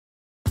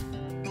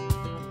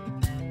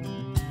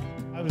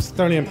I was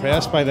thoroughly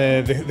impressed by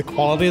the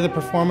quality of the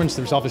performance.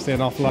 There was obviously an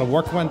awful lot of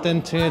work went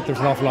into it. There was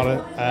an awful lot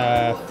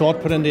of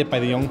thought put into it by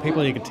the young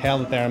people. You could tell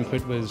that their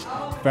input was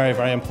very,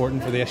 very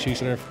important for the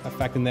issues that are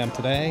affecting them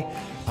today.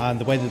 And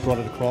the way they brought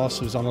it across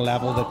was on a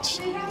level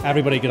that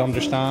everybody could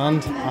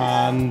understand,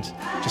 and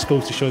just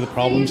goes to show the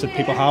problems that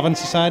people have in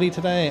society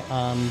today,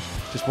 and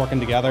just working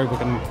together we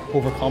can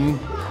overcome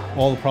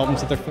all the problems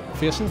that they're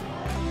facing.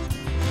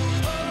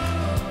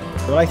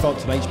 Well, I thought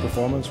tonight's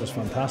performance was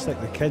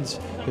fantastic. The kids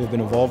who have been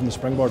involved in the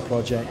Springboard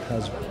project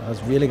has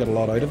really got a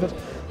lot out of it.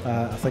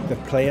 I think the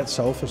play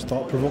itself is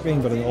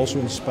thought-provoking, but also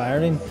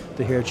inspiring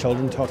to hear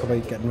children talk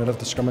about getting rid of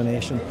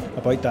discrimination,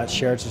 about that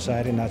shared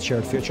society and that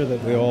shared future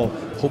that we all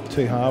hope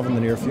to have in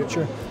the near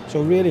future.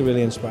 So really,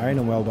 really inspiring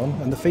and well done.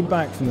 And the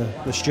feedback from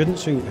the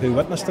students who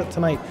witnessed it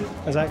tonight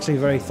is actually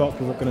very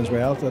thought-provoking as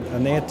well,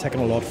 and they had taken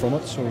a lot from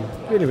it, so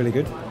really, really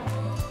good.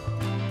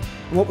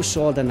 What we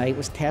saw tonight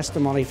was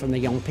testimony from the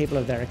young people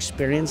of their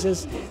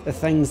experiences, the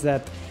things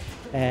that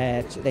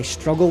they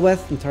struggle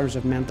with in terms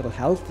of mental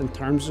health, in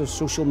terms of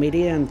social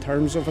media, in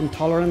terms of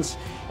intolerance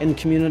in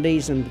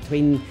communities and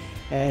between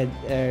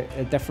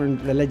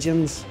different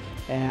religions,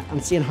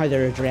 and seeing how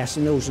they're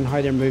addressing those and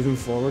how they're moving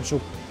forward.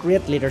 So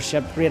great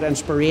leadership, great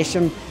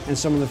inspiration, and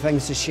some of the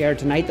things to share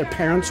tonight. Their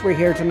parents were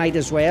here tonight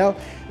as well,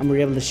 and we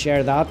were able to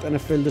share that in a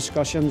full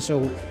discussion.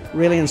 So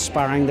really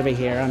inspiring to be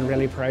here and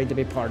really proud to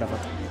be part of it.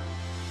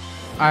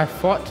 I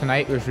thought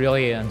tonight was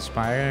really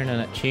inspiring,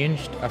 and it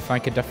changed, I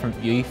think, a different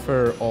view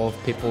for all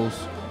of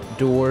people's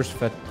doors.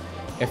 That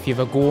if you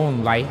have a goal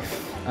in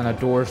life and a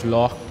door's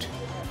locked,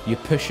 you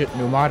push it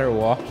no matter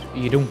what,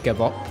 you don't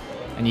give up,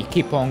 and you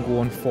keep on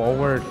going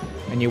forward,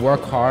 and you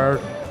work hard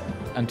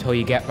until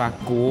you get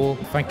that goal.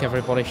 I think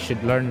everybody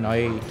should learn now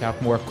to have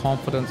more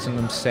confidence in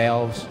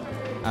themselves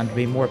and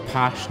be more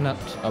passionate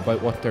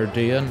about what they're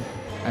doing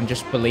and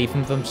just believe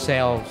in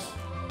themselves.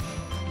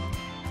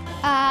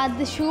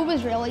 The show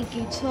was really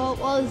good, so it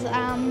was,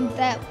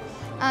 that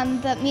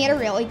made a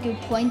really good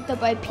point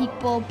about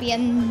people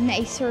being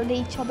nicer to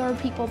each other,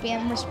 people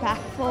being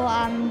respectful,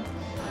 and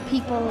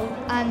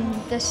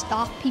to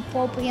stop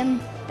people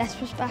being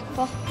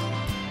disrespectful.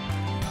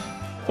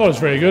 I thought it was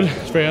very good.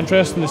 It's very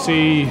interesting to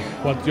see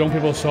what young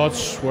people's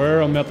thoughts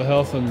were on mental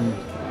health, and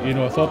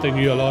I thought they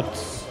knew a lot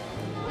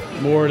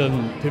more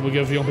than people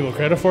give young people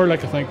credit for.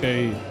 Like, I think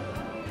they.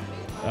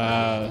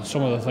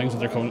 Some of the things that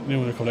they're coming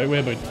out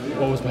with about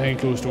what was behind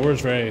closed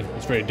doors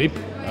it's very deep,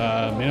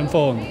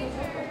 meaningful, and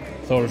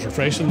I thought it was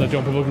refreshing that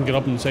young people can get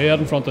up and say that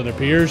in front of their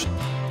peers.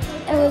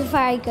 It was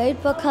very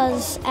good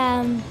because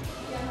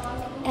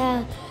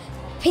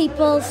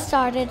people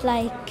started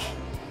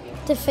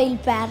to feel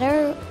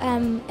better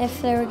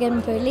if they were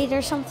getting bullied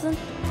or something.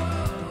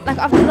 Like,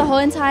 after the whole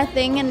entire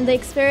thing and the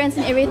experience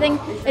and everything,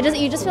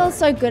 you just feel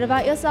so good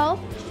about yourself.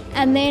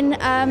 And then,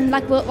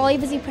 while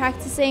you're busy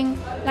practicing,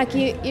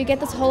 you get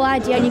this whole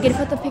idea and you get to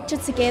put the picture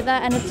together,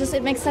 and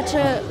it makes such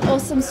an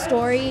awesome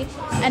story,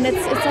 and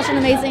it's such an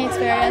amazing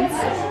experience.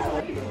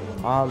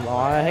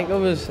 I think it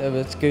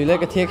was good.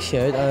 Like, it takes you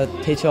out and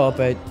it teaches you all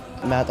about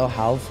mental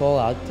health, all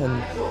that,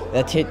 and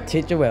they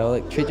teach you well,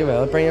 treat you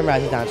well, bring in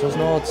residentials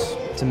and all.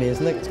 It's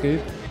amazing. It's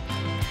good.